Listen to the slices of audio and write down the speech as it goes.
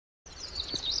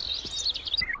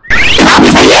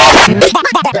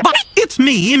It's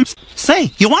me.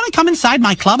 Say, you want to come inside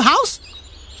my clubhouse?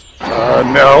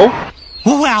 No.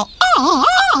 Well, all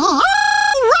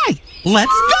right.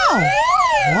 Let's go.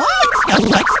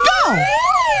 Let's go.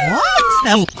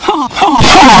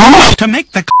 To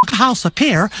make the house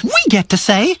appear, we get to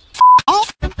say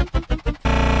off.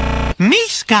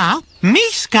 Miska,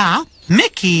 Miska,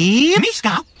 Mickey,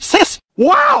 Miska, sis.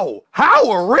 Wow!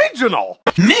 How original!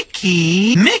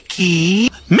 Mickey,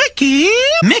 Mickey, Mickey,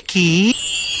 Mickey.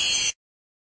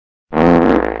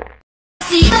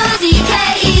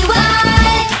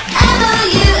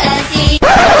 C-O-Z-K-E-Y-M-O-U-S-E.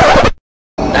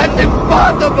 That's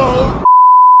impossible!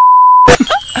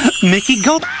 Mickey,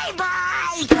 go. Bye-bye!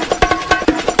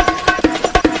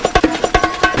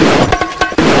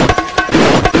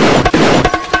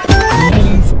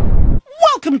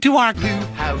 Welcome to our new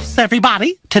house,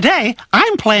 everybody. Today,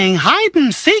 I'm playing hide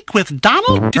and seek with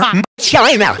Donald Duck.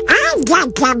 China. I've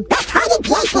got the best hiding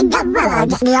place in the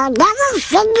world. You'll never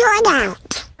figure it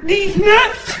out. These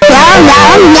nuts.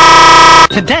 No.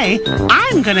 Today,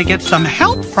 I'm gonna get some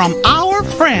help from our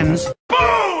friends.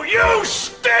 Boo! You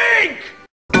stink!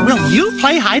 Will you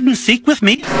play hide and seek with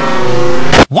me?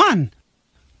 1,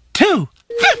 2,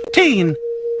 15.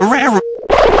 Rare.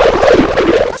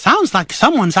 Sounds like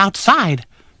someone's outside.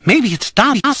 Maybe it's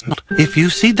Donald. If you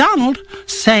see Donald,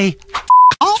 say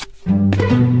off.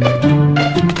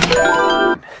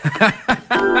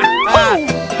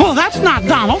 Oh, that's not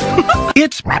Donald.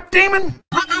 It's Rat demon?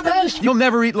 You'll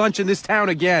never eat lunch in this town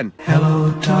again.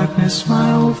 Hello, darkness,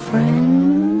 my old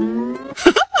friend.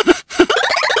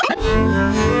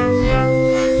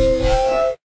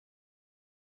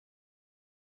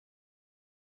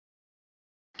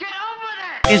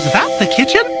 Is that the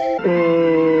kitchen?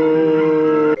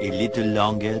 A little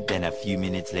longer than a few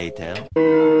minutes later.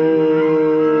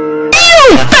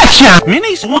 You betcha!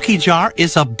 Minnie's Wookie jar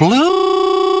is a blue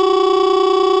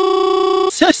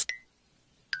sis.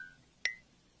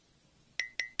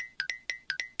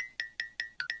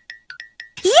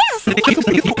 Yes!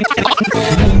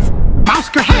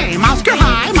 Mousker hey, Mousker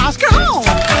hi, Mousker ho.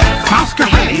 Mousker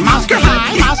hey, Mousker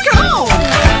hi, Mousker ho.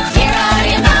 Here are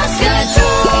your mouse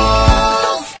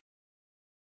controls!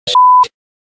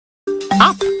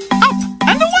 Up, up,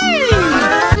 and away!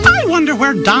 I wonder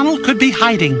where Donald could be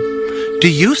hiding. Do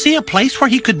you see a place where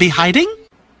he could be hiding?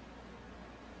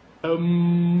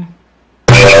 Do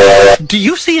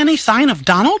you see any sign of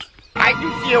Donald? I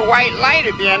can see a white light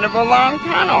at the end of a long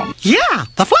tunnel. Yeah,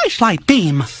 the flashlight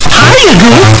beam.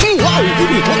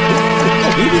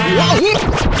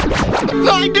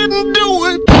 I didn't do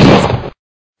it!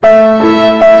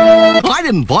 I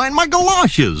didn't find my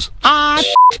galoshes!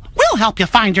 We'll help you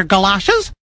find your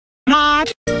galoshes.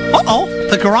 Not. Uh-oh,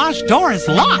 the garage door is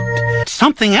locked.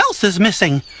 Something else is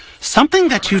missing. Something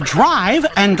that you drive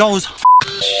and goes.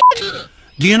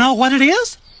 Do you know what it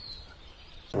is?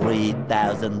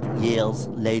 3,000 years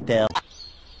later.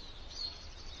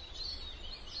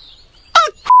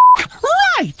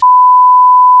 Right!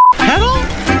 Pedal,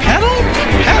 pedal,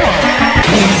 pedal.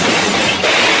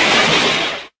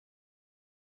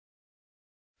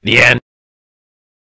 The end.